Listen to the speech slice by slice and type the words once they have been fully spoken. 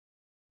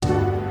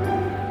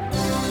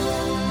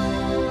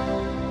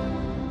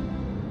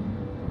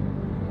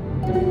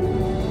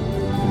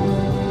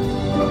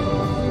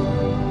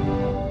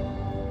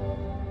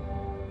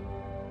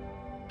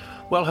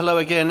Well, hello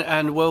again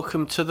and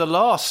welcome to the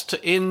last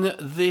in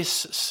this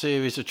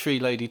series of Tree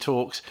Lady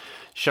Talks.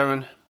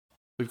 Sharon,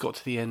 we've got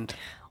to the end.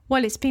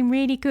 Well, it's been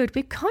really good.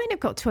 We've kind of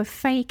got to a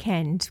fake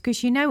end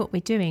because you know what we're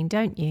doing,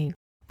 don't you?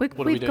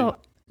 We've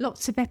got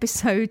lots of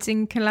episodes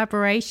in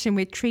collaboration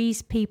with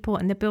Trees People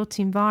and the Built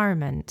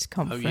Environment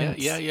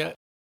Conference. Oh, yeah.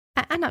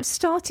 And I've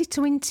started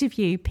to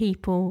interview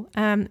people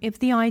with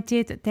the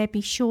idea that there'd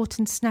be short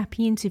and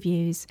snappy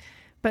interviews,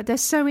 but they're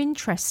so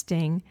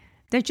interesting.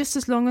 They're just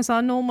as long as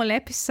our normal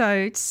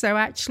episodes. So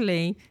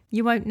actually,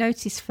 you won't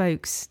notice,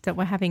 folks, that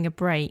we're having a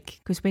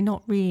break because we're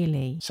not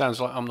really. Sounds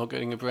like I'm not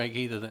getting a break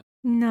either then.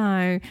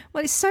 No.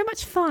 Well, it's so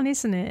much fun,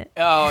 isn't it?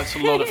 Oh, it's a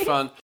lot of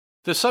fun.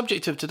 The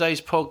subject of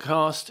today's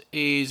podcast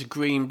is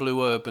Green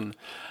Blue Urban,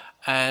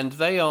 and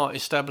they are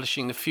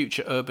establishing the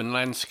future urban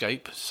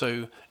landscape,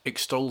 so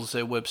extols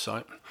their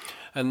website.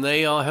 And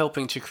they are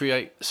helping to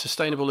create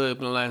sustainable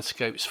urban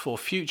landscapes for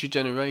future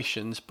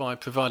generations by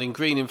providing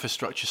green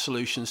infrastructure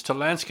solutions to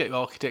landscape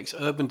architects,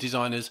 urban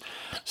designers,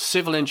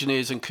 civil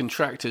engineers and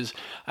contractors.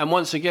 And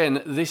once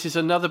again, this is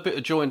another bit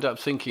of joined up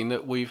thinking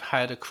that we've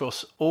had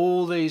across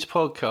all these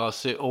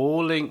podcasts. It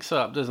all links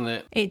up, doesn't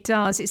it? It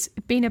does. It's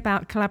been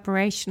about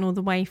collaboration all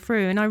the way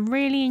through. And I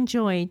really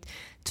enjoyed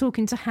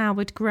talking to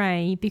Howard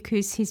Gray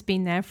because he's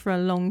been there for a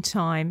long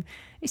time.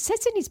 It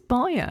says in his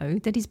bio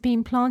that he's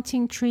been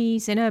planting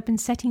trees in urban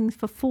settings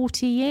for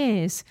 40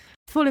 years,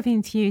 full of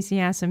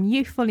enthusiasm,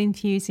 youthful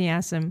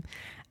enthusiasm.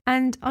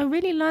 And I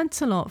really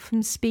learnt a lot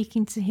from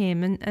speaking to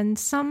him and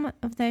some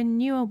of their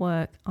newer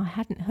work I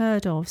hadn't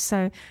heard of.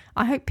 So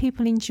I hope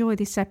people enjoy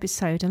this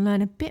episode and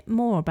learn a bit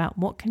more about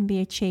what can be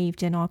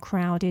achieved in our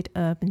crowded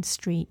urban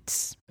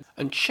streets.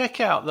 And check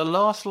out the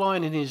last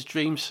line in his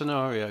dream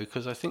scenario,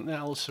 because I think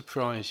that will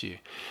surprise you.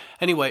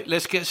 Anyway,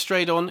 let's get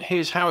straight on.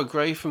 Here's Howard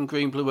Gray from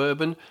Green Blue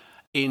Urban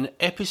in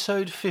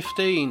episode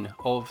 15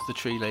 of the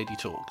Tree Lady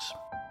Talks.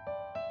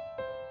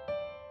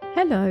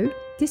 Hello,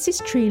 this is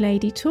Tree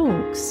Lady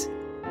Talks.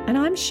 And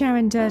I'm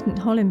Sharon Durdant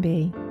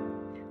Hollenby.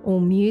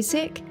 All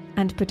music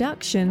and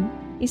production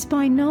is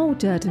by Noel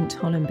Durdant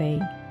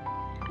Hollenby.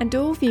 And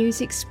all views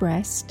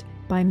expressed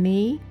by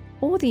me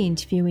or the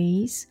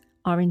interviewees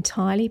are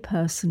entirely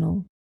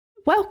personal.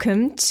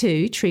 Welcome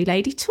to Tree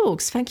Lady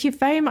Talks. Thank you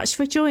very much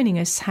for joining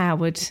us,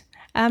 Howard.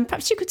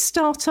 Perhaps you could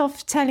start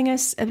off telling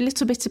us a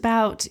little bit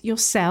about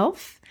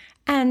yourself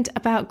and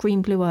about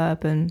Green Blue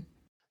Urban.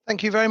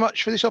 Thank you very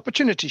much for this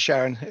opportunity,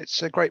 Sharon.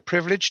 It's a great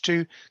privilege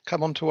to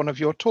come on to one of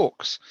your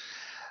talks.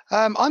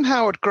 I'm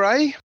Howard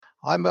Gray.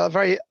 I'm a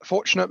very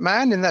fortunate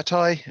man in that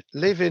I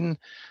live in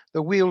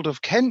the Weald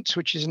of Kent,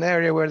 which is an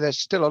area where there's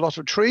still a lot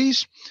of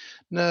trees.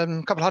 A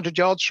couple of 100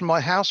 yards from my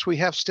house, we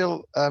have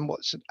still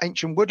what's an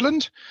ancient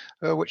woodland,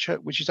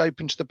 which is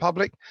open to the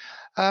public.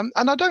 And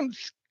I don't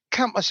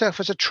count myself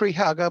as a tree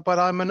hugger, but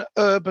I'm an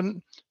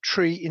urban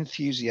tree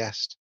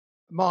enthusiast.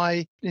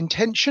 My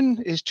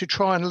intention is to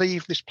try and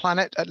leave this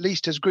planet at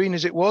least as green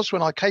as it was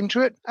when I came to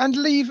it, and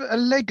leave a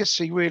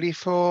legacy really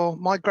for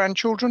my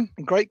grandchildren,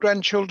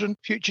 great-grandchildren,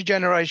 future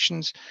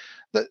generations,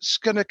 that's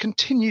going to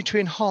continue to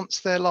enhance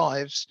their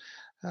lives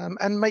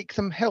and make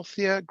them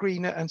healthier,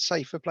 greener and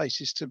safer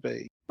places to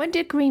be. When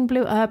did Green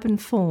Blue Urban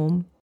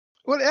form?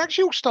 Well, it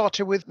actually all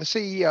started with the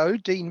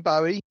CEO, Dean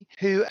Bowie,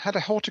 who had a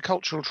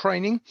horticultural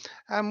training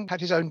and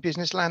had his own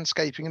business,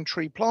 landscaping and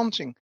tree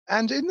planting.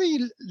 And in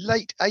the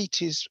late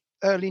 80s,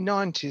 early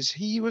 90s,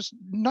 he was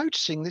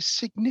noticing this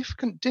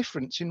significant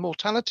difference in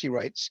mortality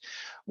rates,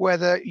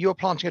 whether you're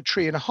planting a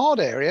tree in a hard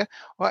area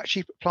or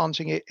actually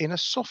planting it in a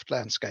soft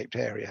landscaped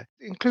area,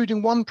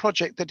 including one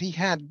project that he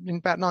had in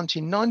about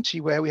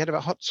 1990 where we had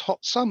a hot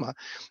summer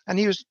and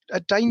he was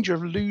at danger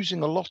of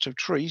losing a lot of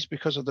trees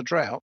because of the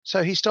drought.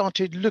 So he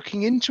started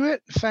looking into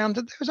it, found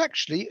that there was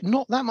actually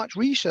not that much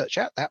research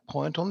at that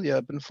point on the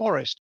urban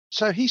forest.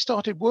 So he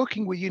started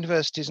working with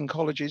universities and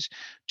colleges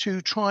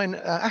to try and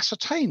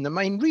ascertain the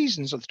main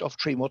reasons of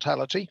tree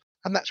mortality.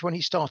 And that's when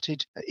he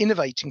started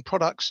innovating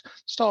products,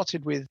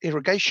 started with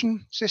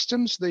irrigation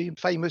systems, the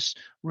famous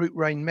Root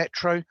Rain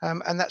Metro.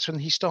 And that's when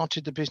he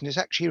started the business,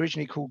 actually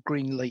originally called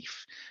Green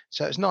Leaf.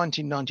 So it was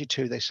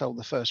 1992 they sold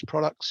the first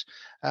products.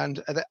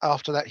 And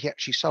after that, he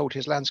actually sold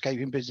his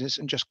landscaping business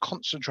and just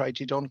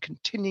concentrated on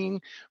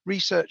continuing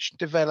research,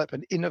 develop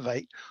and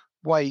innovate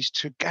ways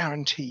to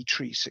guarantee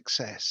tree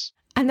success.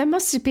 And there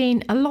must have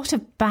been a lot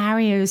of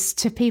barriers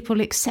to people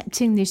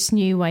accepting this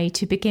new way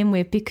to begin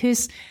with,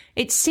 because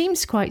it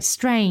seems quite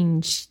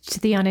strange to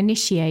the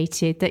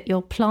uninitiated that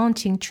you're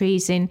planting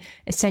trees in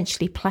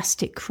essentially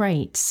plastic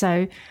crates.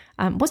 So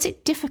was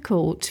it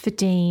difficult for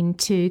Dean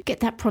to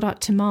get that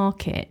product to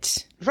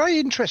market? Very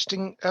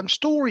interesting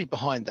story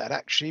behind that,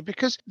 actually,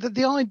 because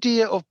the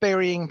idea of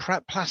burying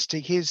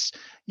plastic is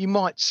you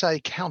might say,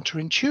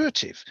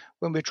 counterintuitive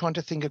when we're trying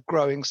to think of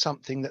growing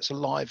something that's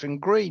alive and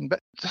green. But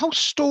the whole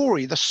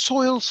story, the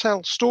soil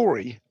cell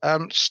story,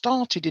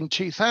 started in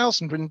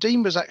 2000 when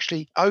Dean was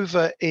actually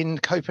over in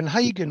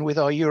Copenhagen with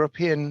our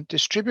European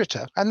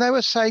distributor. And they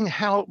were saying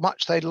how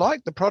much they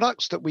liked the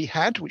products that we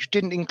had, which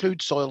didn't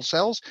include soil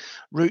cells,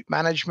 root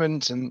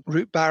management and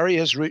root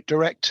barriers, root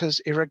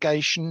directors,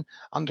 irrigation,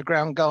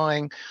 underground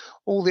guying,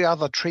 all the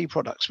other tree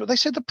products. But they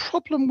said the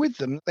problem with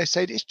them, they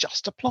said, it's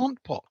just a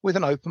plant pot with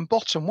an open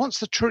bottom. Once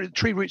the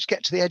tree roots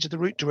get to the edge of the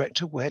root director,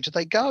 where do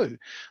they go?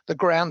 The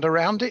ground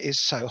around it is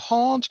so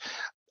hard.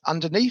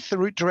 Underneath the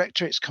root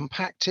director, it's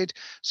compacted.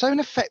 So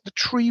in effect, the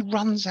tree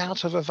runs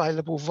out of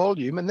available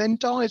volume and then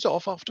dies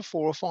off after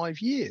 4 or 5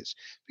 years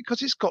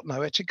because it's got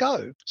nowhere to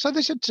go. So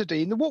they said to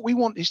Dean that what we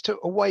want is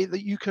a way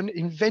that you can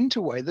invent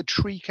a way the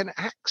tree can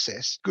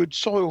access good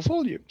soil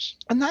volumes.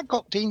 And that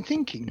got Dean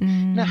thinking,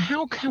 now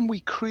how can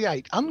we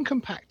create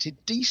uncompacted,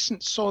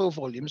 decent soil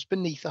volumes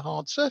beneath a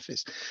hard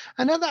surface?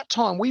 And at that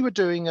time, we were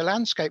doing a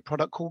landscape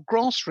product called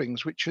Grass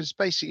Rings, which was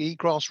basically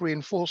grass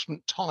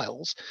reinforcement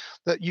tiles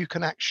that you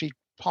can actually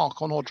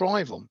park on or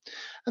drive on.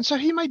 And so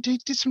he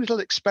did some little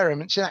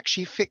experiments in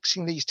actually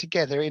fixing these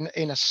together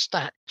in a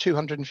stack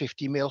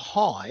 250 mil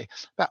high,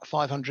 about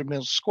 500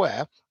 mil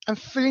square, and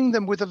filling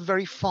them with a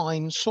very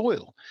fine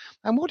soil.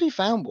 And what he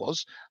found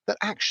was that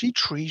actually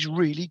trees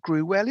really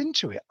grew well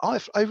into it.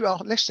 Over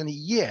less than a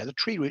year, the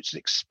tree roots had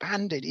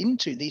expanded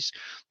into this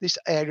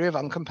area of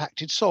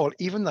uncompacted soil,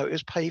 even though it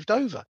was paved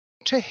over.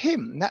 To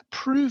him, that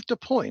proved the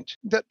point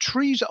that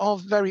trees are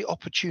very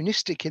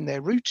opportunistic in their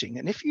rooting.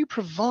 And if you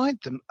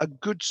provide them a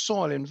good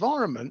soil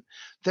environment,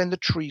 then the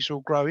trees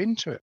will grow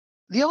into it.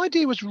 The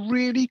idea was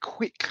really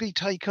quickly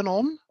taken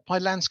on by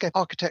landscape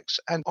architects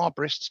and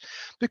arborists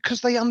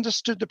because they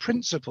understood the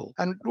principle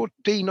and what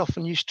Dean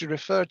often used to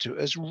refer to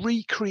as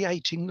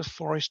recreating the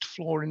forest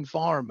floor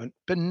environment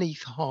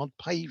beneath hard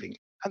paving.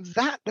 And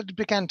that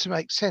began to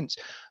make sense.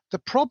 The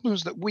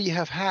problems that we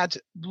have had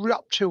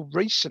up till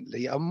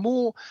recently are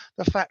more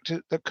the fact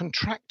that the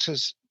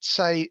contractors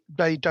say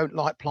they don't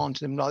like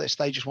planting them like this.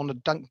 They just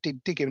want to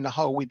dig in the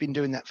hole. We've been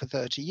doing that for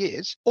 30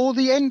 years. Or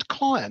the end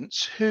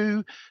clients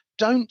who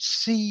don't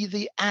see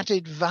the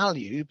added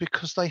value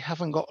because they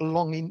haven't got a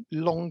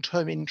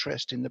long-term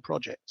interest in the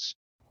projects.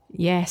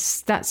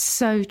 Yes, that's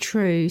so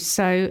true.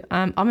 So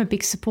I'm a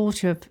big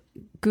supporter of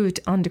good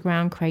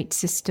underground crate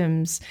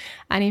systems.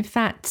 And in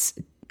fact,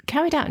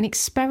 carried out an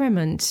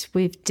experiment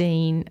with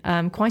Dean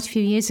quite a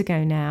few years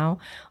ago now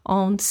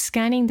on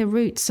scanning the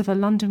roots of a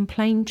London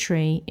plane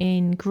tree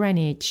in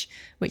Greenwich,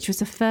 which was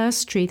the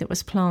first tree that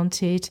was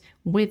planted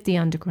with the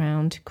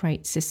underground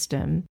crate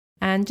system,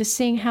 and just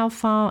seeing how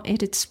far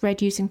it had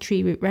spread using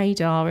tree root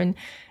radar. And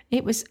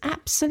it was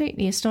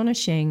absolutely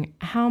astonishing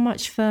how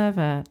much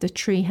further the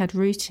tree had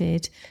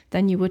rooted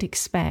than you would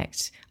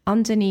expect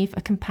underneath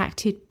a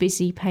compacted,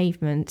 busy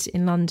pavement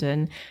in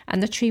London,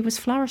 and the tree was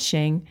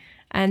flourishing.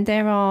 And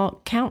there are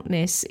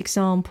countless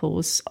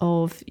examples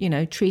of,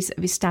 trees that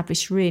have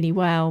established really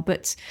well.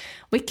 But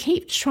we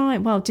keep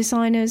trying,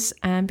 designers,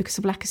 and because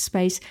of lack of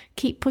space,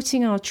 keep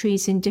putting our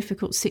trees in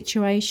difficult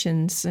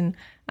situations and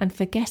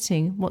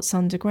forgetting what's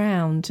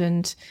underground.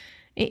 And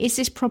it is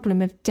this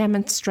problem of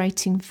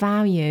demonstrating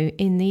value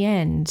in the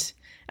end.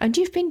 And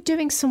you've been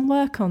doing some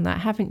work on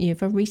that, haven't you,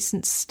 of a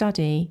recent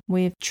study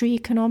with tree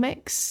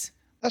economics?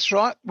 That's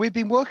right. We've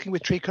been working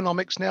with tree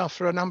economics now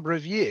for a number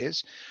of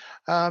years.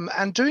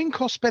 And doing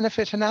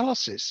cost-benefit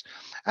analysis.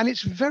 And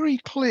it's very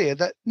clear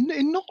that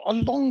in not a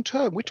long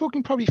term, we're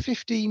talking probably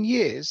 15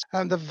 years,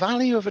 the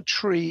value of a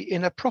tree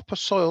in a proper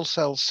soil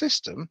cell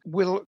system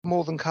will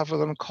more than cover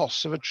the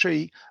costs of a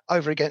tree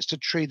over against a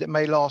tree that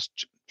may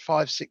last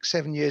 5, 6,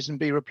 7 years and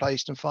be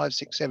replaced, and 5,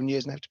 6, 7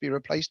 years and have to be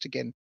replaced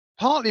again.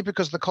 Partly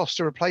because of the cost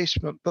of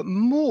replacement, but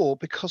more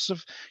because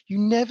of you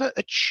never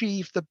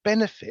achieve the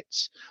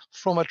benefits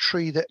from a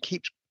tree that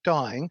keeps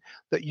dying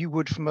that you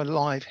would from a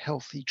live,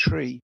 healthy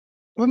tree.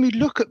 When we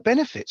look at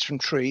benefits from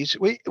trees,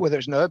 whether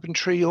it's an urban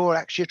tree or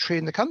actually a tree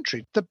in the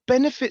country, the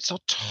benefits are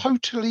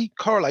totally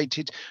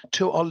correlated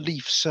to our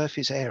leaf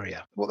surface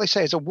area. What they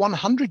say is a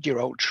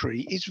 100-year-old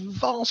tree is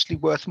vastly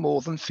worth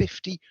more than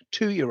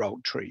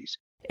 52-year-old trees.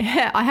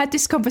 Yeah, I had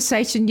this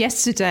conversation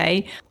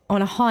yesterday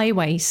on a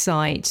highway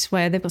site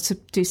where they've got to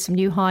do some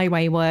new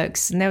highway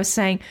works. And they were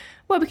saying,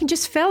 well, we can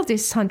just fell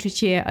this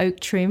 100-year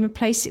oak tree and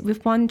replace it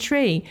with one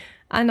tree.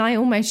 And I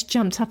almost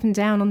jumped up and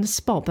down on the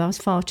spot, but I was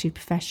far too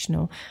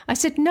professional. I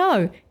said,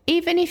 no,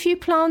 even if you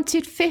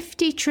planted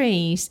 50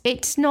 trees,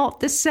 it's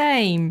not the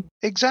same.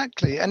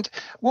 Exactly. And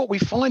what we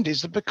find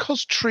is that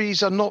because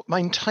trees are not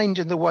maintained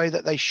in the way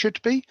that they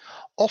should be,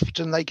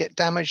 often they get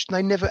damaged and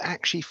they never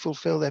actually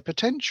fulfill their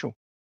potential.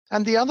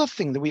 And the other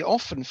thing that we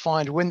often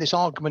find when this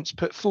argument's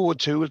put forward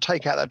to, we'll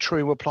take out that tree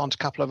and we'll plant a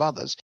couple of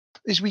others,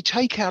 is we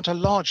take out a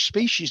large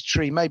species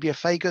tree, maybe a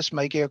fagus,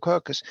 maybe a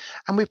quercus,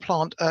 and we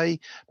plant a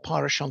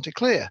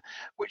Pyrrhochanticleer,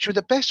 which with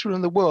the best will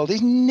in the world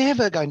is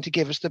never going to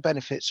give us the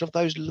benefits of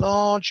those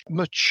large,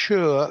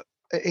 mature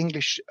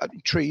English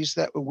trees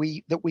that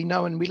we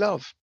know and we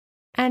love.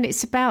 And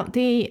it's about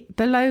the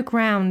below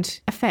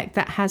ground effect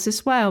that has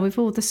as well, with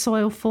all the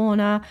soil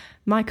fauna,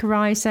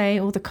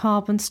 mycorrhizae, all the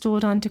carbon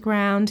stored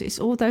underground. It's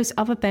all those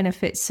other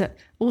benefits that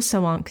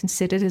also aren't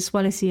considered, as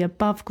well as the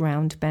above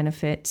ground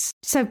benefits.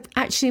 So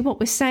actually what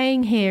we're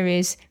saying here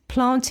is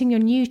planting your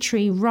new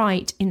tree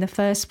right in the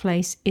first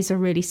place is a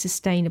really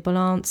sustainable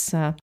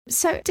answer.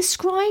 So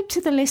describe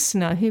to the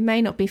listener who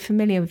may not be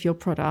familiar with your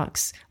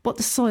products what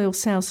the soil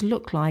cells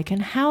look like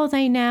and how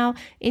they now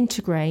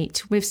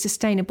integrate with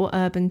sustainable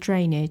urban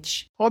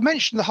drainage. Well, I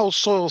mentioned the whole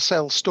soil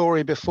cell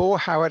story before,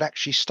 how it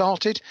actually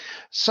started.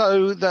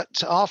 So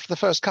that after the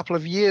first couple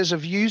of years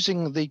of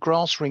using the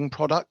grass ring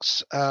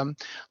products,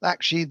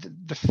 actually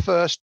the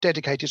first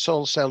dedicated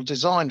soil cell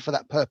designed for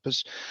that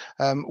purpose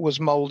was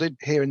moulded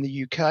here in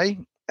the UK.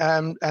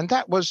 And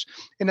that was,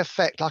 in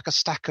effect, like a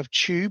stack of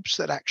tubes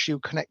that actually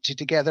connected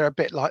together, a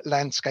bit like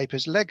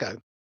landscapers' Lego.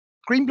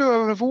 Green Blue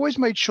Urban have always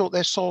made sure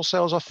their soil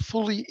cells are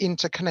fully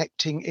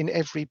interconnecting in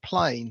every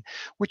plane,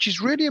 which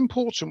is really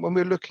important when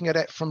we're looking at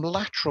it from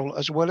lateral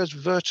as well as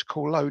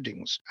vertical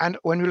loadings, and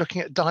when we're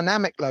looking at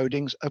dynamic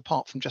loadings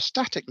apart from just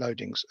static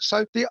loadings.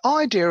 So the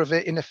idea of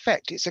it, in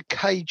effect, it's a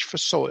cage for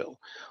soil.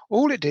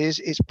 All it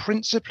is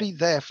principally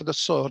there for the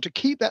soil to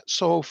keep that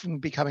soil from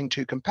becoming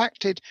too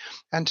compacted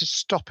and to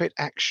stop it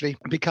actually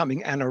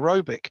becoming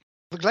anaerobic.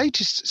 The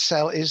latest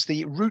cell is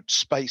the root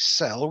space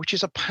cell, which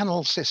is a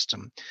panel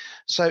system.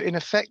 So in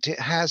effect, it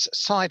has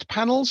side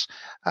panels,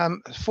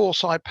 4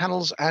 side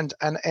panels and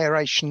an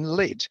aeration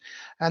lid.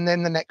 And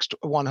then the next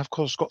one, of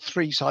course, got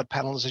 3 side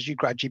panels as you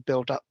gradually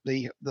build up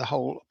the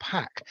whole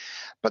pack.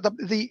 But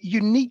the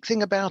unique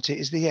thing about it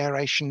is the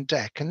aeration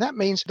deck. And that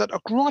means that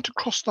right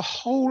across the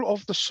whole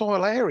of the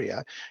soil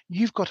area,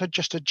 you've got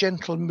just a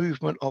gentle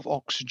movement of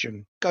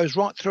oxygen. Goes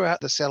right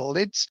throughout the cell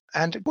lids.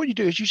 And what you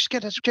do is you just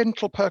get a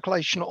gentle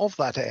percolation of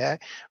that air,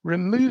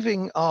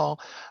 removing our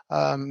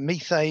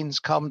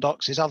methanes, carbon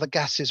dioxide, other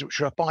gases which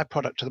are a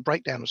byproduct of the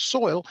breakdown of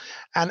soil,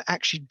 and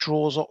actually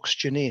draws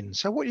oxygen in.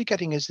 So what you're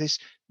getting is this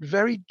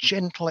very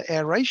gentle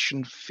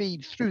aeration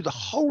feed through the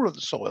whole of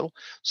the soil,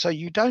 so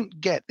you don't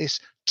get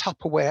this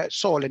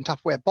soil in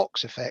Tupperware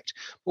box effect,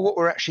 but what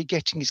we're actually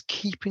getting is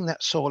keeping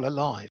that soil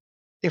alive.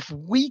 If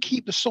we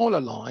keep the soil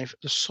alive,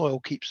 the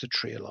soil keeps the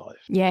tree alive.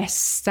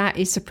 Yes, that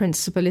is the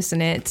principle,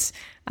 isn't it?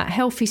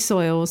 Healthy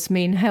soils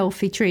mean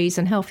healthy trees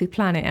and healthy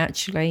planet,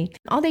 actually.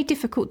 Are they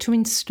difficult to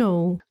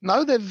install?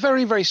 No, they're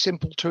very, very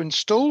simple to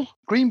install.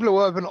 Green Blue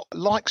Urban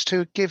likes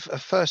to give a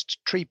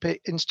first tree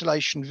pit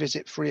installation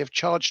visit free of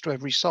charge to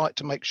every site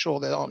to make sure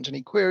there aren't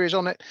any queries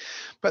on it.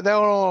 But there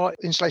are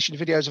installation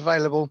videos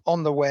available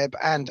on the web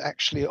and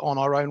actually on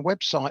our own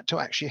website to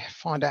actually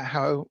find out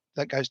how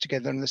that goes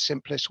together in the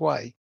simplest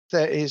way.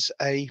 There is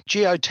a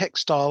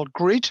geotextile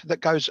grid that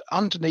goes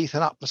underneath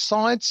and up the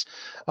sides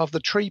of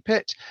the tree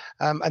pit,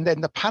 and then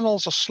the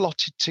panels are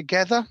slotted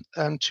together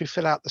to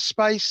fill out the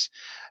space,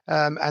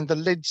 and the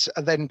lids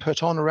are then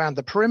put on around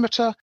the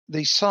perimeter.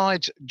 The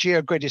side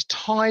geogrid is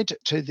tied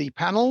to the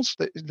panels.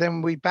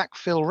 Then we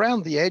backfill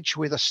around the edge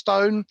with a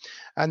stone,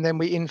 and then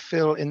we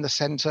infill in the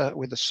centre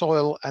with the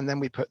soil, and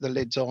then we put the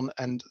lids on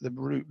and the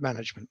root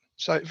management.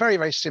 So very,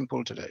 very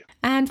simple to do.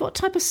 And what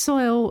type of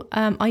soil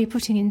are you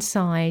putting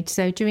inside?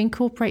 So do you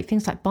incorporate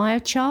things like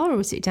biochar, or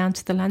is it down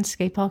to the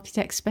landscape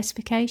architect's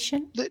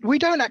specification? We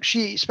don't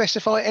actually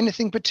specify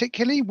anything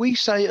particularly. We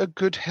say a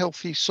good,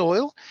 healthy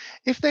soil.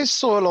 If there's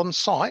soil on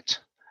site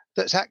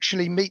that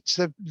actually meets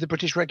the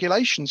British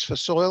regulations for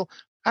soil,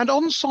 and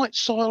on-site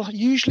soil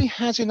usually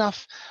has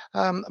enough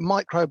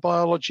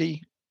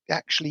microbiology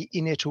actually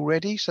in it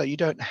already, so you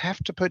don't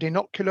have to put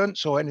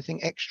inoculants or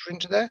anything extra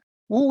into there.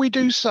 All we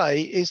do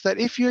say is that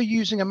if you're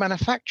using a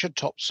manufactured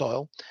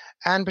topsoil,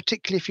 and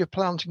particularly if you're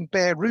planting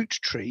bare root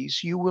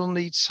trees, you will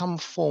need some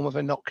form of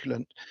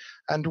inoculant.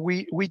 And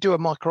we do a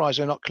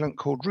mycorrhizal inoculant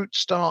called Root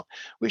Start,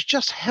 which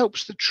just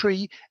helps the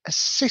tree,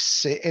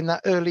 assists it in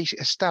that early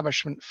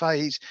establishment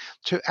phase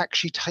to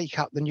actually take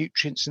up the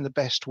nutrients in the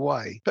best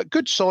way. But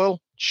good soil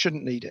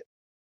shouldn't need it.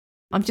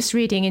 I'm just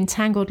reading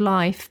Entangled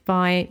Life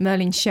by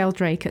Merlin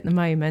Sheldrake at the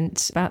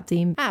moment about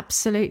the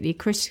absolutely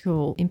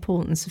critical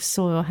importance of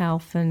soil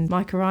health and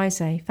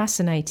mycorrhizae.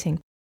 Fascinating.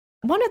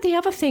 One of the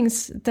other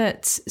things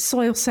that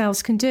soil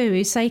cells can do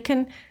is they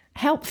can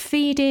help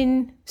feed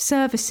in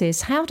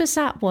services. How does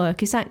that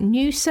work? Is that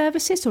new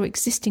services or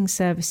existing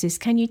services?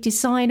 Can you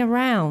design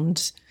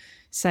around,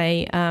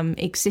 say,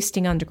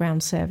 existing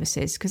underground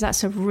services? Because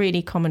that's a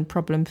really common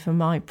problem for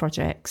my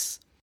projects.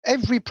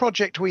 Every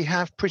project we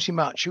have, pretty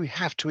much, we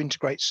have to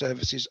integrate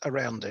services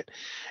around it.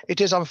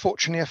 It is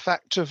unfortunately a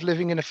fact of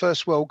living in a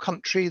first world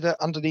country that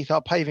underneath our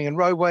paving and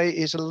roadway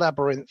is a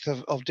labyrinth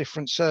of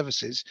different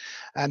services,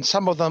 and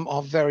some of them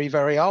are very,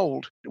 very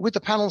old. With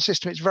the panel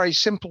system, it's very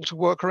simple to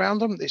work around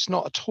them. It's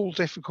not at all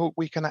difficult.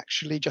 We can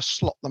actually just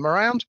slot them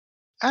around.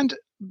 And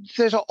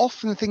there's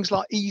often things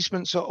like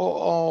easements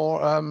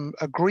or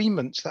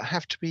agreements that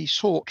have to be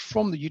sought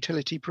from the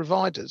utility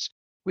providers.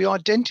 We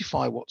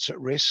identify what's at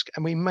risk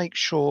and we make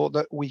sure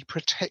that we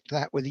protect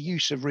that with the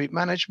use of root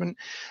management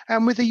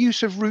and with the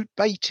use of root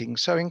baiting,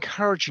 so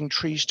encouraging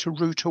trees to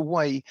root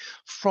away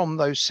from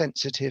those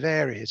sensitive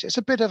areas. It's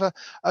a bit of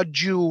a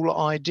dual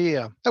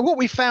idea. And what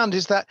we found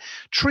is that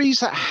trees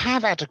that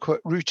have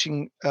adequate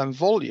rooting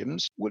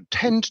volumes would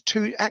tend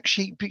to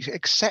actually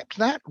accept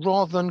that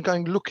rather than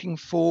going looking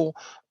for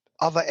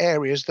other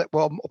areas that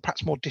were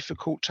perhaps more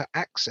difficult to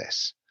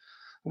access.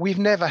 We've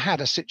never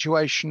had a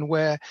situation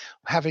where,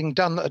 having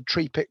done a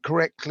tree pit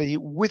correctly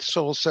with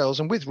soil cells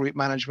and with root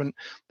management,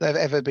 there have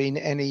ever been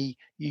any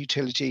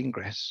utility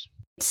ingress.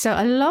 So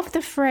I love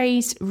the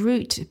phrase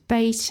root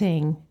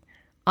baiting.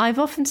 I've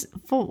often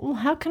thought, well,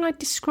 how can I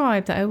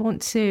describe that? I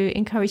want to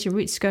encourage your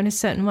roots to go in a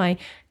certain way.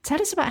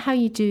 Tell us about how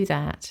you do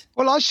that.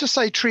 Well, I just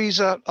say trees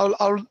are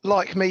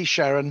like me,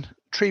 Sharon.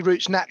 Tree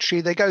roots, naturally,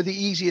 they go the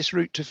easiest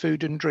route to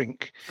food and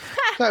drink.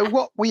 So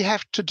what we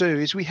have to do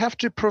is we have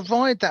to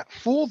provide that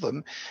for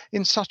them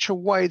in such a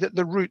way that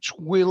the roots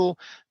will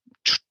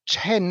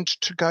tend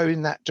to go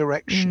in that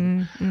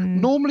direction.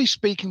 Normally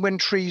speaking, when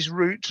trees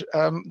root,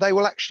 they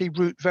will actually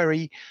root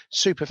very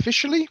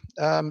superficially.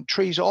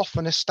 Trees are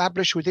often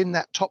established within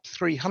that top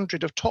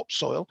 300 of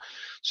topsoil.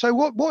 So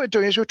what we're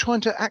doing is we're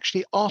trying to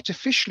actually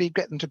artificially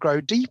get them to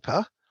grow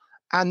deeper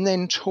and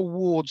then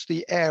towards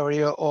the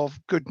area of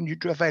good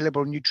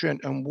available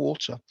nutrient and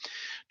water.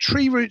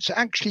 Tree roots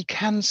actually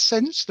can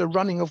sense the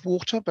running of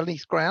water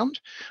beneath ground,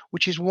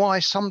 which is why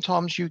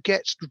sometimes you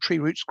get tree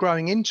roots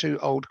growing into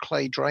old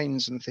clay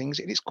drains and things.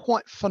 It is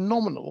quite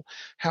phenomenal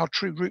how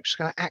tree roots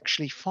can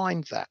actually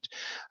find that.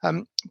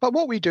 But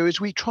what we do is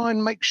we try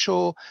and make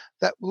sure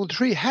that the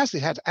tree has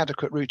had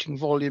adequate rooting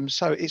volume,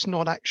 so it's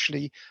not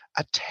actually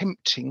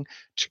attempting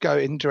to go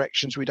in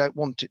directions we don't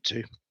want it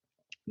to.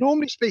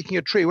 Normally speaking,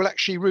 a tree will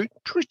actually root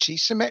pretty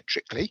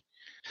symmetrically.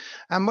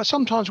 But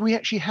sometimes we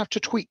actually have to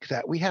tweak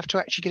that. We have to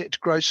actually get it to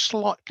grow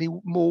slightly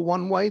more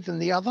one way than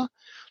the other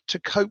to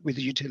cope with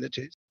the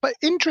utilities. But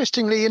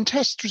interestingly, in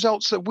test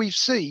results that we've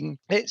seen,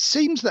 it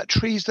seems that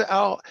trees that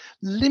are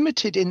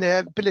limited in their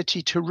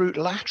ability to root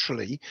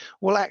laterally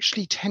will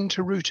actually tend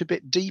to root a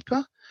bit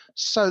deeper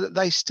so that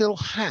they still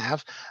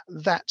have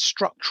that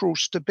structural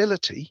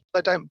stability.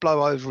 They don't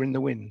blow over in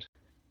the wind.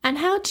 And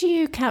how do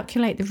you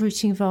calculate the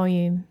rooting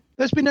volume?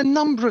 There's been a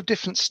number of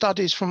different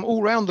studies from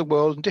all around the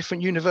world and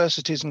different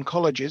universities and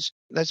colleges.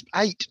 There's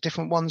 8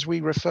 different ones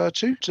we refer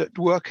to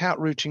work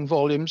out rooting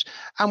volumes,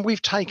 and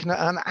we've taken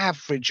an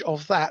average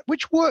of that,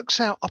 which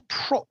works out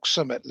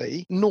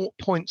approximately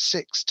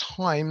 0.6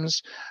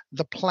 times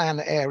the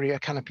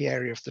canopy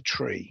area of the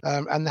tree,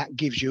 and that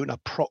gives you an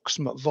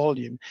approximate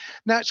volume.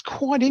 Now, it's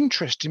quite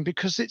interesting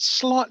because it's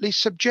slightly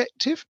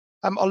subjective.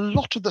 A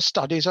lot of the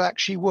studies are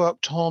actually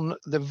worked on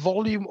the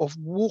volume of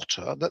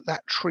water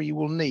that tree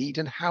will need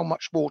and how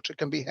much water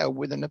can be held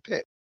within a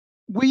pit.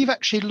 We've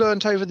actually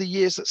learned over the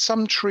years that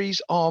some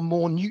trees are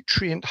more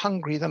nutrient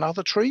hungry than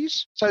other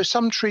trees. So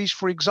some trees,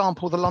 for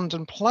example, the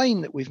London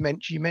plane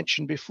that you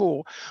mentioned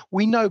before,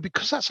 we know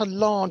because that's a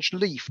large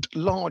leafed,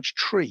 large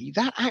tree,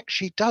 that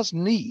actually does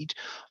need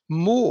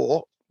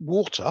more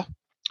water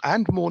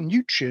and more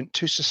nutrient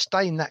to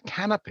sustain that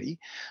canopy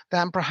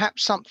than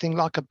perhaps something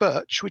like a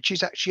birch, which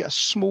is actually a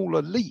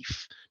smaller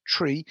leaf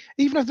tree.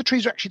 Even if the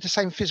trees are actually the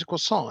same physical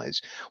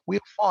size, we'll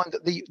find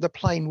that the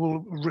plane will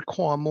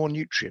require more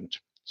nutrient.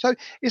 So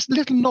it's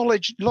little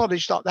knowledge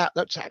like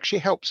that actually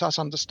helps us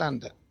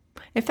understand it.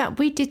 In fact,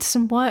 we did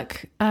some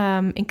work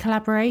in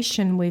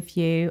collaboration with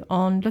you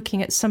on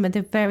looking at some of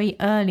the very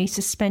early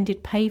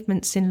suspended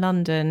pavements in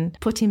London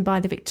put in by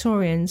the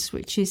Victorians,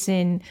 which is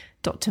in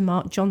Dr.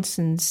 Mark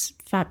Johnson's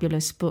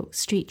fabulous book,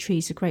 Street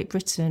Trees of Great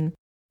Britain.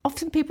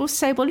 Often people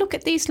say, well, look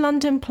at these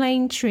London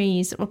plane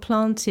trees that were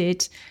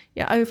planted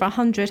over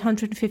 100,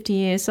 150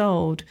 years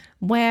old.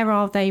 Where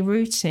are they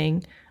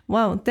rooting?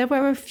 Well, there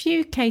were a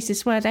few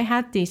cases where they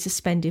had these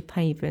suspended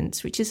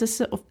pavements, which is a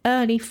sort of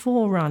early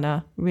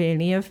forerunner,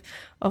 really, of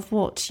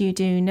what you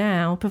do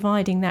now,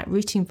 providing that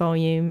rooting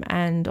volume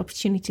and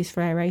opportunities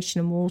for aeration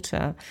and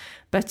water.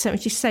 But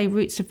as you say,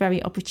 roots are very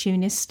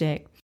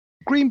opportunistic.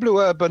 Green Blue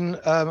Urban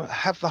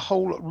have the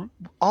whole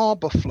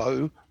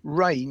Arborflow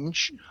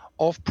range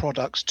of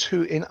products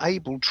to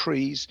enable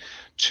trees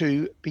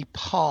to be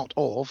part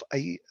of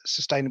a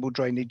sustainable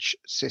drainage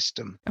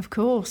system. Of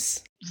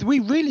course. We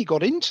really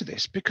got into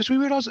this because we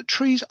realised that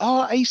trees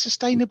are a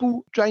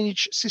sustainable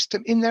drainage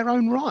system in their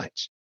own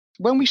right.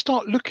 When we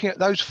start looking at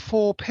those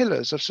 4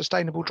 pillars of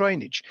sustainable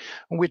drainage,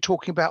 and we're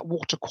talking about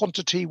water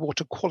quantity,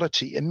 water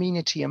quality,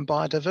 amenity and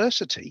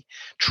biodiversity,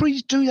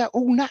 trees do that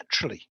all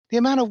naturally. The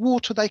amount of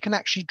water they can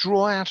actually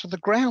draw out of the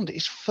ground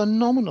is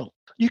phenomenal.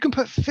 You can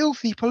put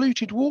filthy,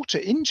 polluted water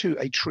into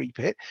a tree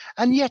pit,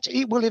 and yet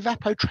it will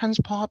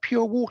evapotranspire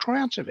pure water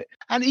out of it.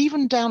 And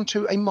even down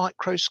to a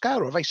micro scale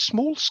or a very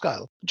small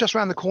scale. Just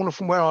around the corner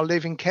from where I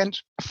live in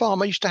Kent, a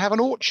farmer used to have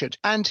an orchard,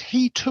 and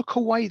he took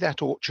away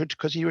that orchard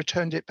because he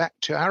returned it back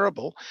to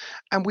arable,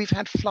 and we've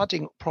had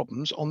flooding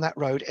problems on that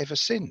road ever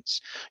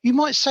since. You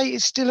might say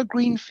it's still a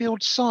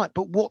greenfield site,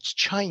 but what's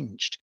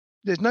changed?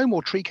 There's no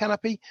more tree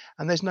canopy,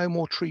 and there's no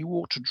more tree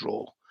water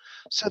draw.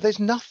 So there's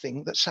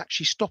nothing that's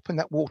actually stopping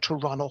that water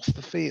run off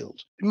the field.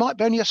 It might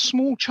be only a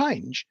small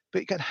change,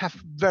 but it can have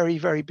very,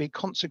 very big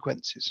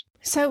consequences.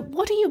 So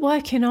what are you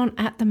working on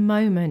at the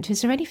moment?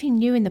 Is there anything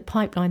new in the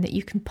pipeline that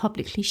you can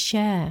publicly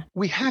share?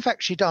 We have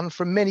actually done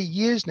for many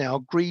years now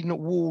green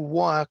wall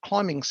wire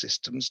climbing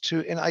systems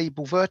to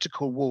enable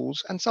vertical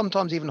walls and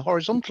sometimes even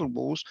horizontal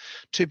walls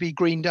to be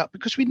greened up,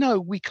 because we know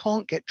we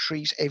can't get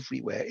trees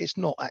everywhere. It's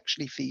not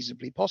actually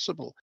feasibly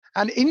possible.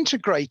 And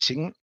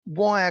integrating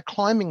wire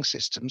climbing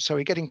systems, so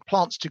we're getting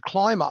plants to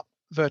climb up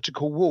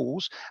vertical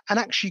walls and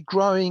actually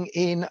growing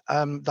in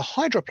the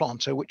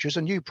hydroplanter, which is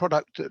a new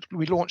product that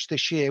we launched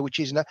this year, which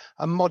is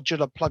a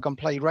modular plug and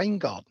play rain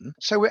garden.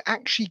 So we're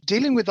actually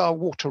dealing with our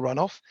water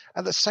runoff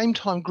at the same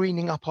time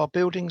greening up our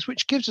buildings,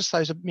 which gives us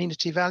those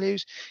amenity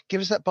values,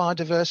 gives us that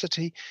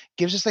biodiversity,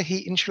 gives us the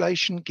heat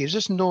insulation, gives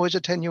us noise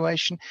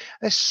attenuation.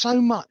 There's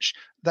so much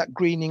that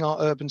greening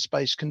our urban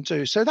space can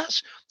do. So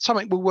that's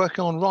something we're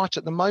working on right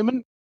at the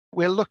moment.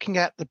 We're looking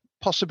at the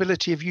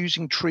possibility of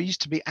using trees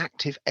to be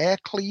active air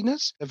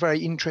cleaners, a very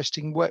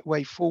interesting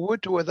way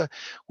forward, whether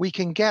we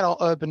can get our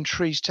urban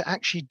trees to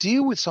actually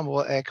deal with some of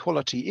our air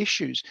quality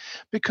issues,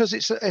 because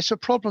it's a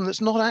problem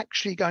that's not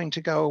actually going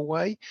to go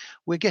away.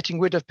 We're getting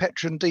rid of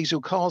petrol and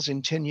diesel cars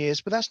in 10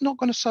 years, but that's not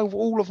going to solve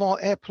all of our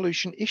air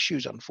pollution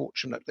issues,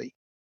 unfortunately.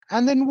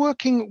 And then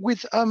working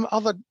with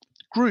other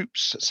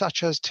groups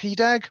such as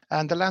TDAG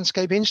and the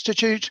Landscape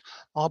Institute,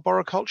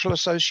 Arboricultural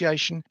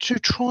Association, to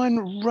try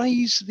and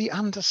raise the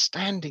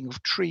understanding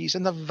of trees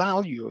and the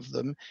value of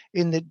them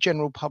in the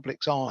general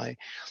public's eye.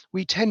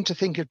 We tend to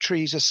think of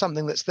trees as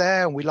something that's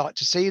there and we like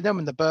to see them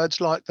and the birds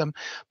like them,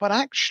 but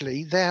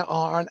actually they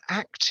are an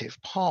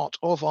active part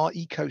of our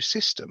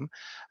ecosystem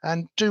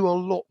and do a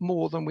lot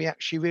more than we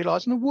actually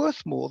realise and are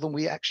worth more than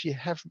we actually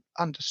have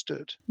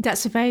understood.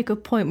 That's a very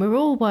good point. We're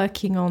all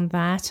working on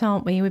that,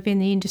 aren't we, within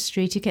the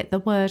industry to get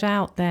the word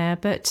out there.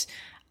 But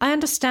I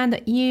understand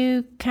that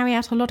you carry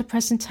out a lot of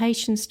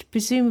presentations,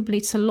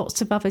 presumably to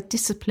lots of other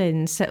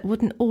disciplines that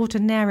wouldn't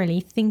ordinarily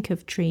think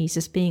of trees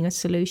as being a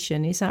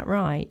solution. Is that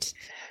right?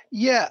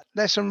 Yeah,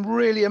 there's some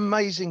really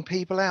amazing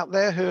people out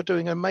there who are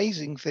doing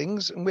amazing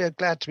things, and we're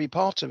glad to be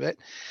part of it.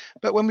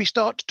 But when we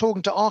start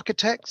talking to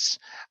architects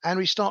and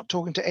we start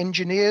talking to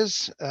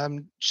engineers,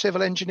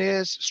 civil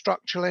engineers,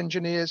 structural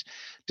engineers,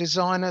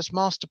 designers,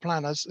 master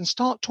planners, and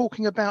start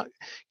talking about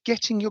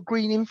getting your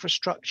green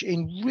infrastructure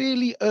in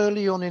really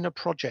early on in a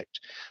project,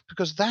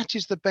 because that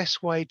is the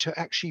best way to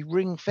actually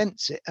ring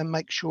fence it and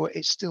make sure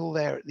it's still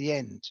there at the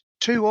end.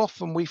 Too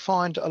often we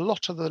find a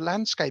lot of the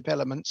landscape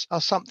elements are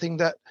something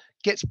that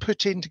gets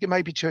put in to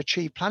maybe to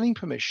achieve planning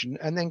permission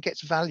and then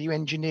gets value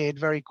engineered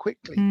very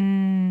quickly.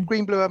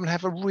 Green Blue Urban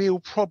have a real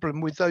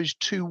problem with those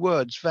two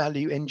words,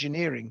 value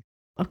engineering.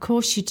 Of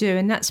course you do.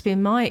 And that's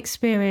been my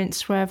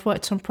experience where I've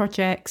worked on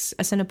projects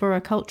as an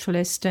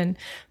arboriculturalist, and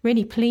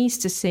really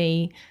pleased to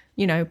see,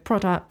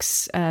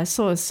 products,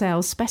 soil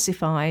cells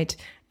specified,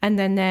 and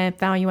then they're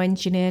value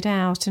engineered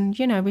out. And,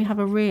 we have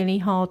a really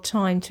hard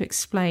time to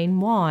explain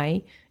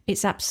why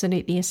it's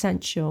absolutely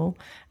essential.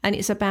 And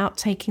it's about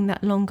taking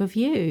that longer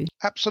view.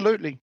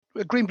 Absolutely.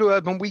 At Green Blue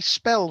Urban, we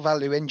spell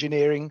value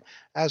engineering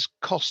as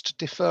cost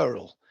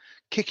deferral,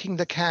 kicking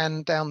the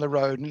can down the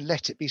road and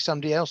let it be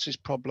somebody else's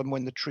problem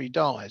when the tree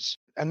dies.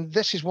 And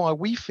this is why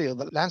we feel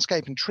that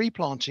landscape and tree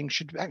planting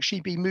should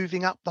actually be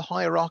moving up the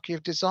hierarchy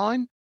of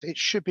design. It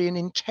should be an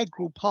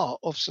integral part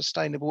of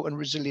sustainable and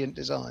resilient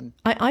design.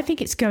 I think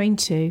it's going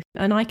to.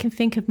 And I can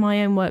think of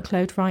my own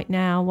workload right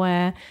now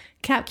where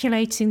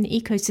calculating the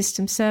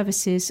ecosystem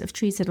services of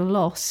trees that are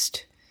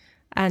lost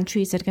and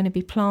trees that are going to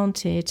be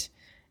planted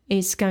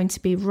is going to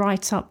be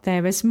right up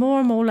there as more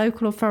and more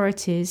local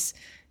authorities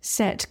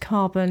set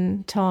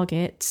carbon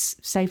targets,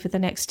 say for the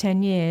next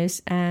 10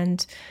 years,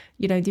 and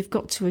they've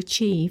got to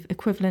achieve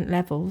equivalent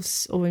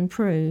levels or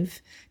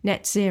improve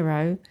net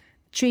zero.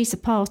 Trees are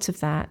part of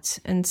that.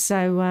 And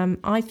so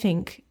I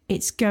think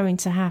it's going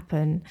to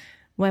happen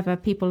whether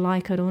people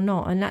like it or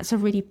not. And that's a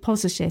really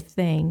positive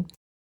thing.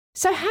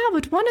 So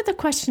Howard, one of the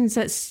questions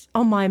that's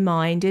on my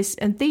mind is,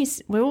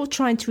 we're all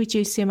trying to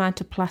reduce the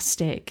amount of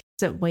plastic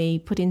that we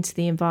put into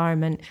the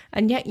environment,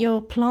 and yet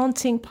you're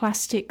planting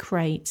plastic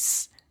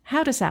crates.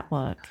 How does that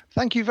work?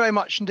 Thank you very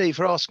much indeed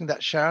for asking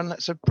that, Sharon.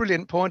 That's a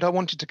brilliant point. I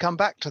wanted to come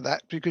back to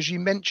that because you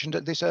mentioned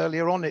this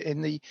earlier on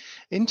in the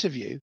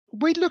interview.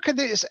 We look at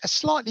this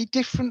slightly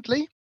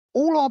differently.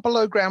 All our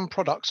below ground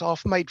products are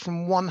made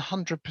from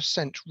 100%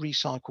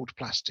 recycled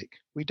plastic.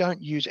 We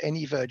don't use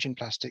any virgin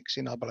plastics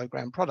in our below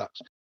ground products.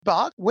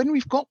 But when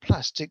we've got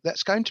plastic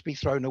that's going to be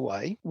thrown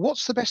away,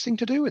 what's the best thing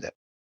to do with it?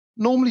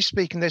 Normally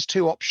speaking, there's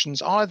two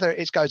options. Either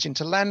it goes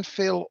into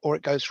landfill or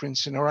it goes for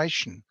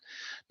incineration.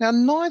 Now,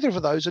 neither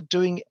of those are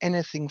doing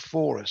anything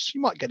for us.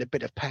 You might get a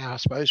bit of power, I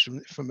suppose,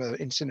 from an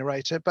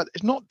incinerator, but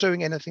it's not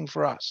doing anything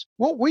for us.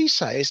 What we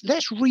say is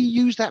let's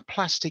reuse that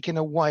plastic in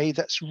a way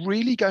that's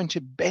really going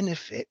to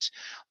benefit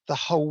the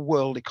whole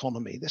world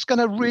economy, that's going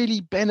to really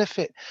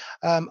benefit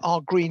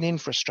our green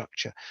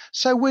infrastructure.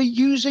 So we're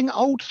using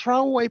old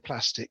throwaway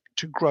plastic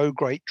to grow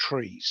great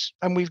trees.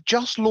 And we've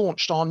just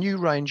launched our new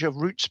range of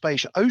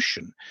Rootspace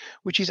Ocean,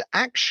 which is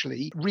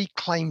actually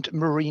reclaimed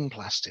marine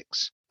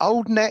plastics.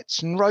 Old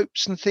nets and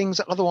ropes and things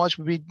that otherwise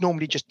would be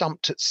normally just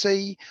dumped at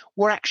sea,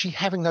 we're actually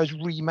having those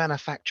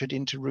remanufactured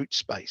into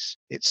Rootspace.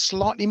 It's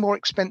slightly more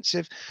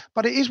expensive,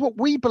 but it is what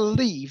we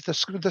believe the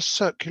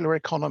circular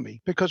economy,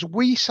 because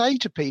we say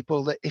to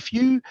people that if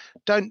you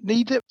don't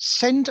need it,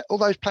 send all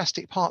those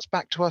plastic parts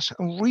back to us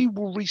and we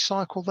will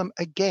recycle them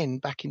again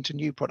back into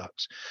new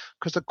products,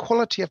 because the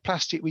quality of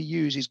plastic we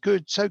use is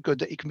good, so good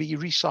that it can be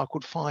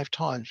recycled 5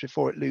 times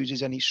before it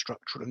loses any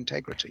structural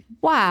integrity.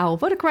 Wow,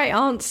 what a great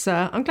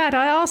answer. I'm glad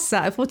I asked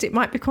that. I thought it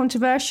might be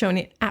controversial, and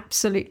it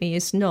absolutely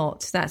is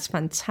not. That's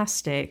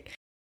fantastic.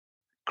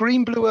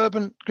 Green Blue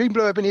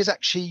Urban is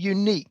actually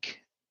unique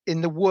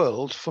in the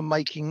world for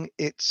making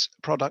its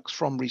products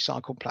from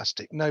recycled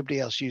plastic. Nobody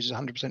else uses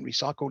 100%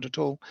 recycled at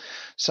all.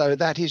 So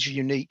that is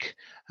unique.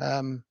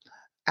 And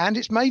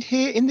it's made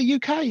here in the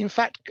UK. In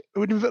fact, I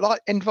would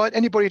invite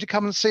anybody to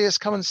come and see us,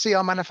 come and see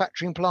our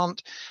manufacturing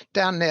plant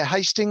down near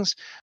Hastings.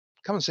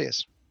 Come and see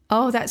us.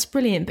 Oh, that's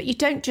brilliant. But you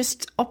don't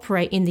just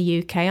operate in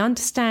the UK. I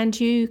understand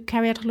you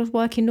carry out a lot of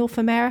work in North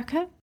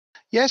America?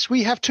 Yes,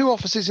 we have 2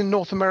 offices in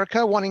North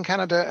America, one in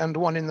Canada and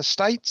one in the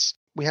States.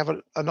 We have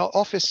an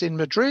office in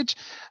Madrid,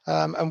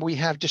 and we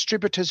have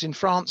distributors in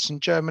France and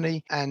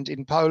Germany and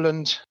in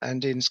Poland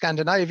and in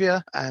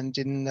Scandinavia and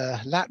in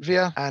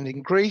Latvia and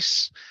in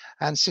Greece,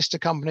 and sister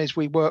companies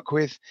we work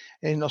with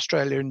in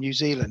Australia and New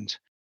Zealand.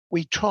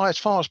 We try as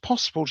far as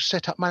possible to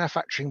set up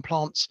manufacturing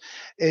plants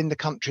in the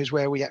countries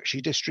where we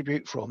actually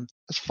distribute from.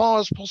 As far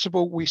as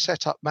possible, we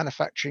set up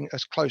manufacturing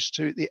as close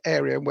to the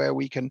area where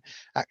we can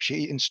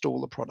actually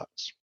install the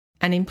products.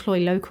 And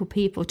employ local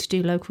people to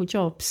do local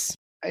jobs.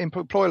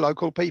 Employ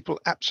local people,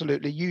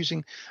 absolutely,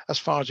 using as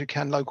far as you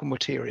can local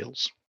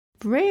materials.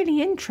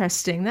 Really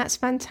interesting. That's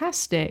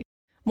fantastic.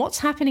 What's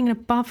happening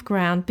above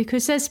ground?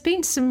 Because there's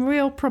been some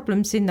real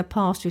problems in the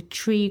past with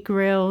tree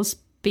grills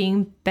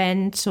being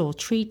bent or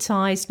tree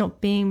ties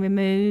not being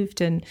removed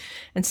and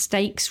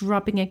stakes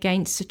rubbing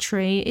against a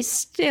tree. It's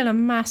still a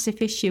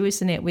massive issue,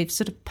 isn't it, with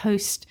sort of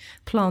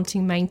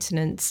post-planting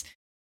maintenance?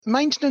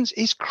 Maintenance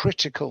is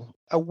critical.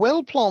 A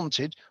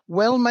well-planted,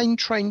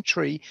 well-maintained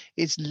tree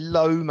is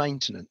low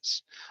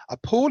maintenance. A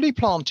poorly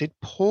planted,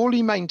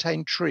 poorly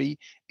maintained tree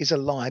is a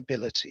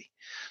liability.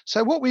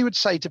 So what we would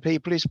say to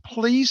people is,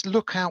 please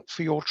look out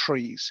for your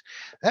trees.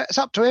 That's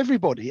up to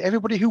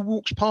everybody who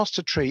walks past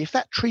a tree. If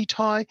that tree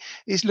tie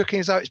is looking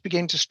as though it's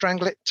beginning to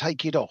strangle it,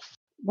 take it off.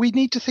 We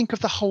need to think of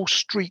the whole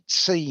street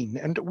scene,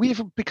 and we're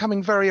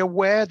becoming very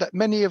aware that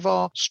many of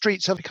our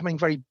streets are becoming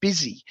very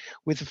busy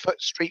with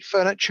street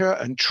furniture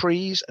and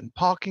trees and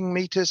parking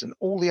meters and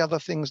all the other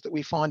things that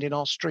we find in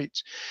our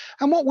streets.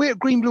 And what we at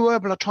Green Blue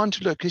Urban are trying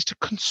to look is to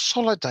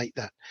consolidate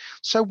that.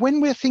 So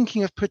when we're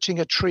thinking of putting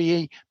a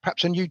tree,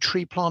 perhaps a new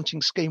tree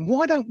planting scheme,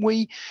 why don't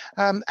we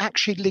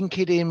actually link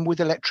it in with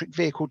electric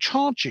vehicle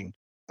charging?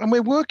 And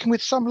we're working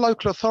with some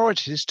local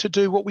authorities to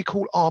do what we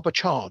call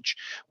Arbor-Charge,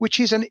 which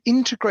is an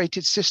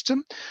integrated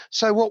system.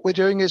 So what we're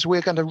doing is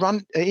we're going to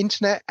run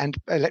internet and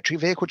electric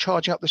vehicle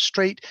charging up the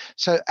street.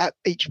 So at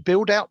each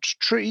build-out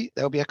tree,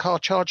 there'll be a car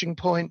charging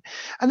point.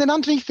 And then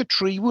underneath the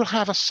tree, we'll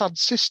have a SUD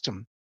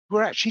system.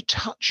 We're actually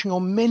touching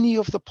on many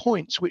of the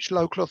points which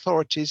local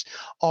authorities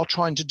are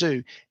trying to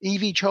do.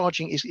 EV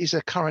charging is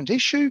a current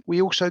issue.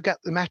 We also get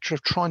the matter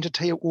of trying to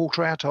take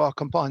water out of our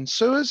combined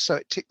sewers, so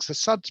it ticks the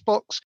SUDS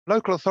box.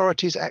 Local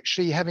authorities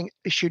actually having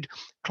issued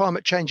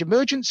climate change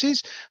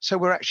emergencies, so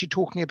we're actually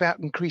talking about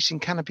increasing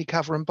canopy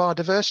cover and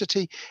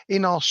biodiversity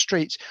in our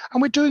streets.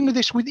 And we're doing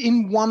this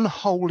within one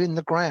hole in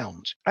the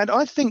ground. And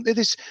I think that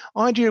this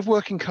idea of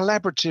working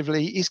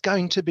collaboratively is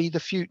going to be the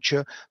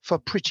future for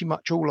pretty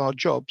much all our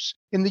jobs.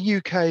 In the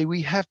UK,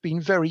 we have been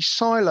very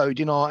siloed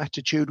in our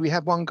attitude. We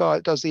have one guy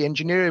that does the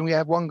engineering, we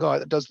have one guy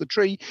that does the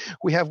tree,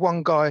 we have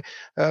one guy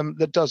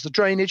that does the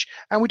drainage,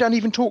 and we don't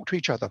even talk to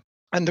each other.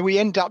 And we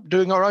end up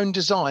doing our own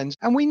designs.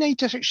 And we need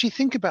to actually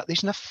think about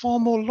this in a far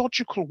more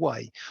logical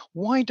way.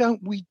 Why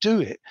don't we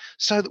do it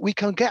so that we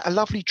can get a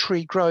lovely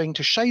tree growing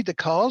to shade the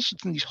cars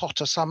in these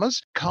hotter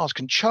summers? Cars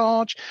can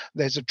charge.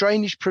 There's a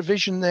drainage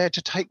provision there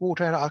to take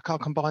water out of our car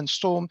combined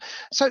storm.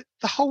 So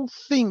the whole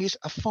thing is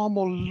a far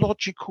more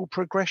logical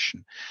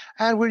progression.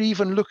 And we're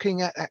even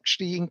looking at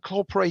actually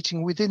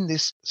incorporating within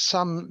this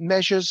some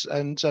measures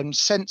and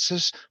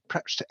sensors,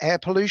 perhaps to air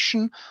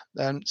pollution,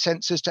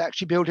 sensors to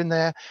actually build in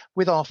there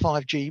with our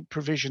 5G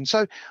provision.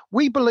 So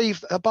we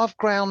believe above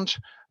ground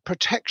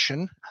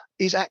protection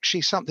is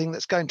actually something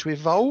that's going to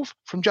evolve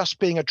from just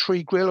being a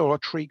tree grill or a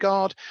tree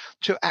guard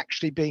to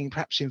actually being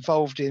perhaps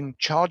involved in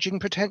charging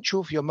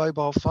potential for your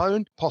mobile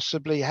phone,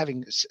 possibly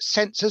having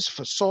sensors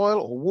for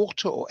soil or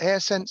water or air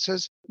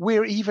sensors.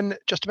 We're even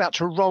just about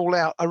to roll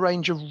out a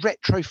range of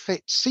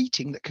retrofit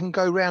seating that can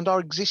go around our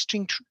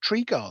existing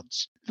tree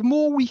guards. The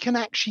more we can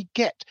actually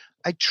get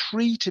a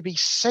tree to be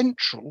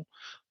central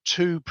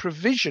to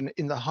provision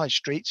in the high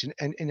streets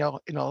in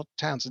our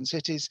towns and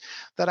cities,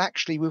 that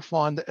actually we'll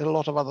find that a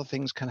lot of other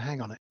things can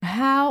hang on it.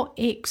 How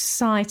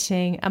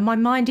exciting. And my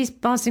mind is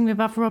buzzing with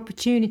other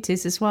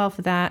opportunities as well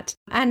for that.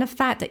 And the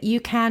fact that you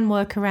can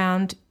work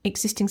around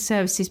existing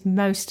services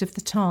most of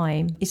the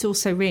time is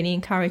also really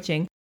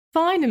encouraging.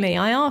 Finally,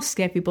 I ask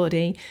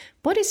everybody,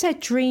 what is their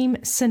dream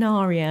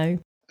scenario?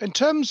 In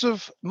terms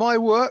of my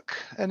work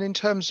and in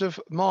terms of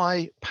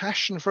my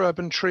passion for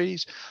urban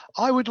trees,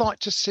 I would like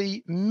to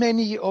see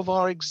many of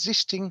our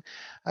existing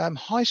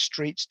high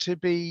streets to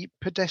be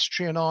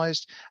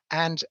pedestrianised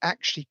and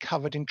actually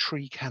covered in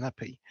tree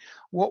canopy.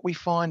 What we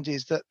find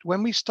is that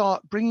when we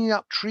start bringing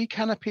up tree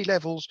canopy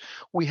levels,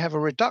 we have a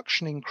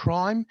reduction in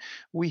crime,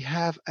 we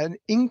have an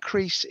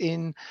increase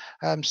in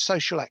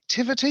social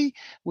activity,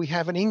 we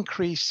have an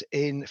increase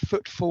in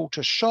footfall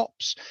to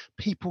shops,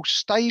 people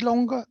stay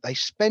longer, they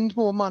spend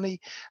more money,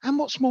 and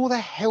what's more, they're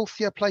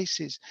healthier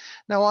places.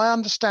 Now, I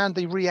understand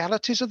the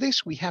realities of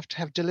this. We have to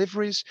have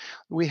deliveries,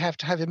 we have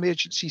to have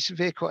emergency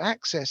vehicle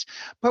access,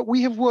 but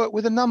we have worked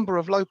with a number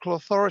of local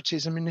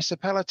authorities and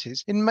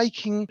municipalities in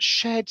making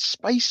shared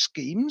space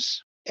schemes,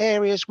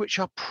 areas which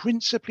are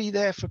principally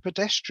there for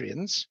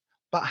pedestrians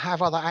but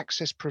have other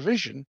access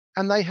provision,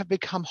 and they have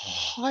become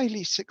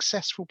highly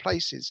successful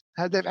places.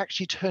 They've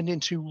actually turned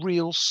into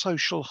real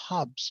social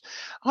hubs.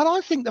 And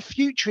I think the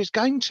future is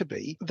going to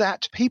be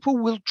that people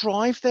will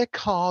drive their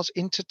cars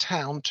into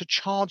town to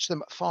charge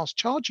them at fast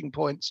charging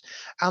points,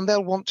 and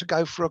they'll want to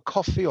go for a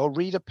coffee or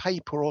read a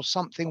paper or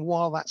something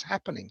while that's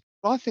happening.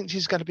 I think this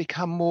is going to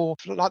become more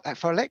like that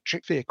for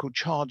electric vehicle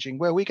charging,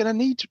 where we're going to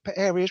need to put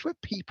areas where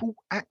people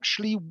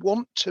actually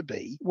want to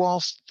be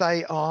whilst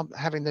they are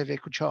having their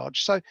vehicle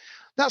charged. So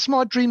that's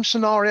my dream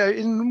scenario,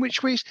 in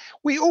which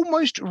we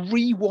almost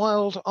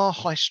rewild our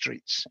high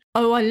streets.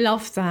 Oh, I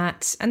love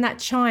that. And that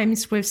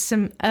chimes with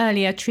some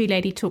earlier Tree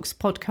Lady Talks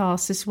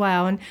podcasts as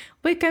well. And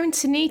we're going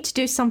to need to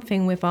do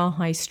something with our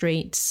high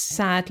streets,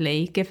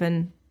 sadly,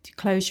 given the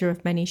closure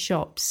of many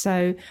shops.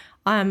 So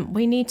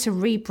we need to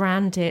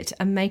rebrand it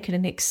and make it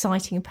an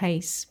exciting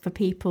place for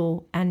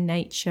people and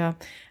nature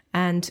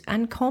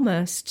and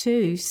commerce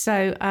too.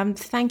 So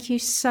thank you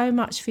so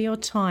much for your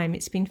time.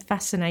 It's been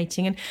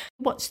fascinating. And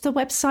what's the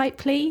website,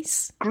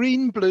 please?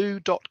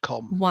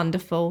 greenblue.com.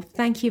 Wonderful.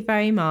 Thank you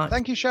very much.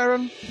 Thank you,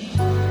 Sharon.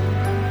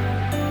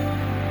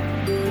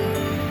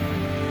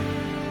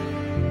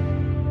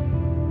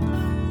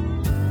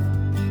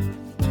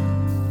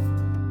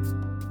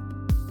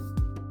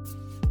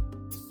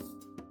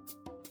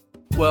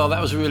 Well,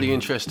 that was really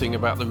interesting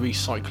about the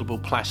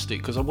recyclable plastic,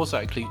 because I was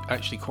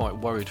actually quite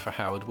worried for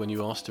Howard when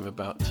you asked him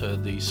about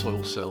the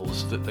soil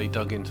cells that they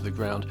dug into the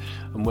ground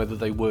and whether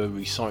they were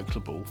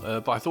recyclable.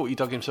 But I thought he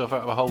dug himself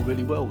out of a hole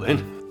really well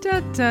then. Da,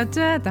 da,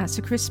 da. That's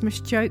a Christmas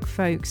joke,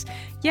 folks.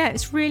 Yeah,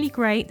 it's really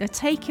great. They're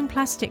taking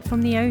plastic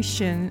from the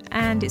ocean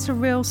and it's a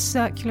real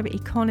circular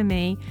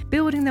economy,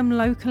 building them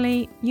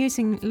locally,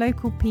 using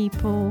local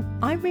people.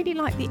 I really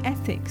like the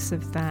ethics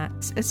of that,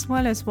 as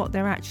well as what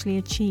they're actually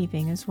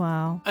achieving as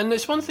well. And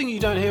there's one thing you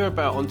don't hear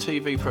about on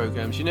TV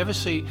programmes. You never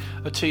see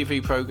a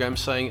TV programme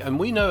saying, and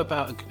we know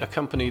about a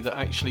company that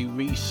actually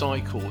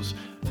recycles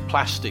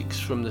plastics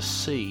from the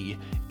sea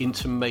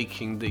into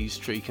making these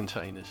tree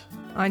containers.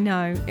 I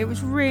know. It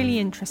was really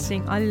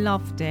interesting. I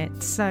loved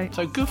it. So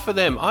good for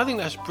them. I think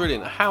that's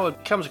brilliant.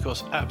 Howard comes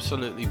across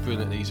absolutely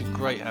brilliantly. He's a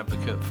great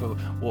advocate for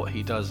what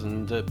he does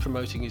and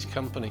promoting his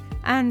company.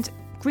 And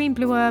Green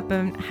Blue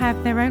Urban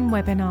have their own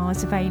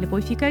webinars available.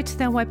 If you go to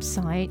their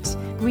website,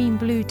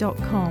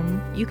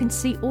 greenblue.com, you can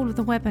see all of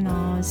the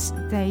webinars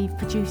they've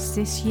produced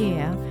this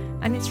year,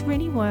 and it's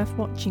really worth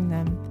watching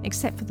them,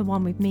 except for the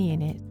one with me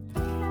in it.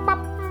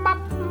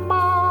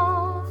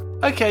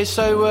 Okay,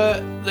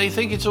 so they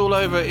think it's all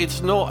over.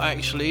 It's not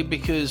actually,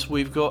 because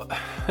we've got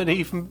an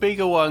even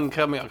bigger one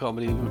coming. I can't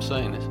believe I'm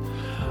saying this.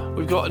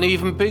 We've got an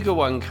even bigger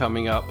one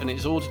coming up, and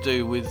it's all to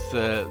do with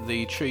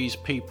the Trees,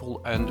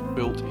 People and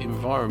Built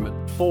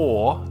Environment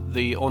for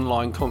the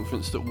online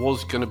conference that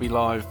was going to be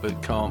live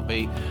but can't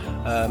be.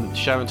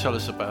 Sharon, tell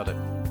us about it.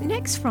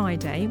 Next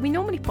Friday, we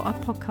normally put our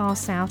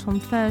podcast out on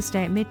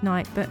Thursday at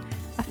midnight, but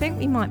I think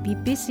we might be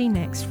busy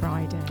next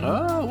Friday.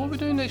 Oh, what are we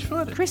doing next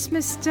Friday?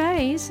 Christmas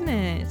Day, isn't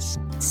it?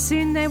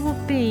 Soon there will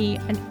be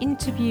an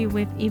interview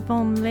with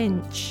Yvonne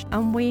Lynch,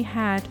 and we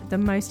had the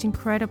most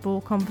incredible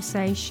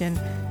conversation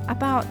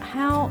about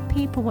how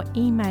people were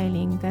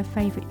emailing their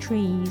favourite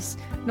trees,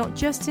 not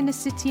just in the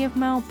city of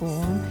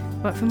Melbourne,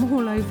 but from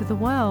all over the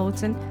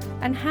world,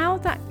 and how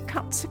that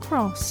cuts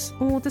across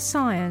all the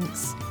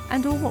science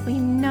and all what we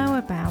know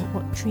about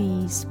what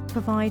trees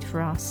provide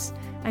for us,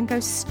 and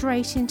goes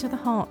straight into the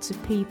hearts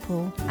of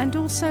people. And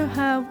also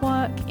her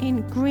work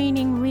in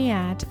greening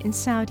Riyadh in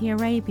Saudi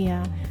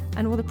Arabia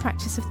and all the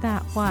practice of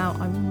that. Wow,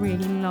 I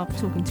really love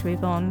talking to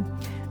Yvonne,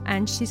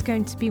 and she's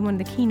going to be one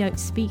of the keynote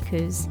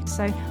speakers.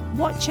 So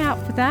watch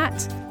out for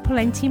that.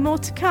 Plenty more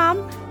to come,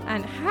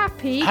 and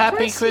Happy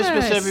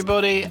Christmas,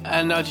 everybody.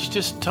 And it's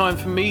just time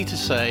for me to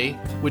say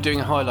we're doing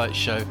a highlight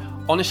show.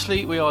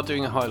 Honestly, we are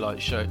doing a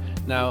highlight show.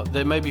 Now,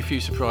 there may be a few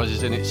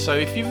surprises in it, so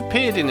if you've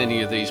appeared in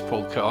any of these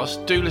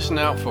podcasts, do listen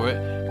out for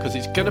it, because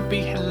it's going to be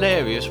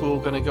hilarious. We're all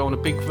going to go on a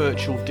big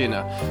virtual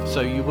dinner, so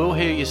you will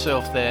hear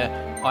yourself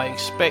there. I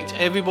expect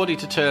everybody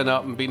to turn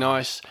up and be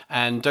nice,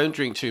 and don't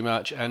drink too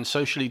much, and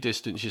socially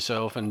distance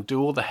yourself, and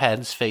do all the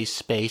hands, face,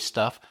 space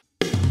stuff.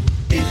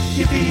 If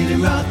you're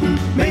feeling rotten,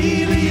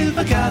 maybe you've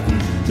forgotten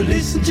to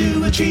listen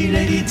to a tree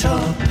lady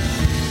talk.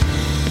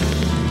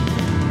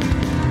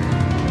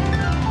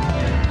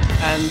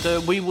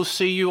 And we will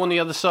see you on the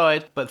other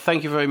side. But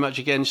thank you very much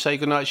again. Say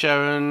goodnight,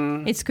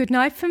 Sharon. It's good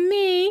night from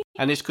me.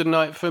 And it's good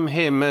night from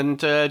him. And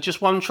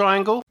just one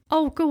triangle.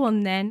 Oh, go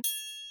on then.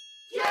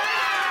 Yeah!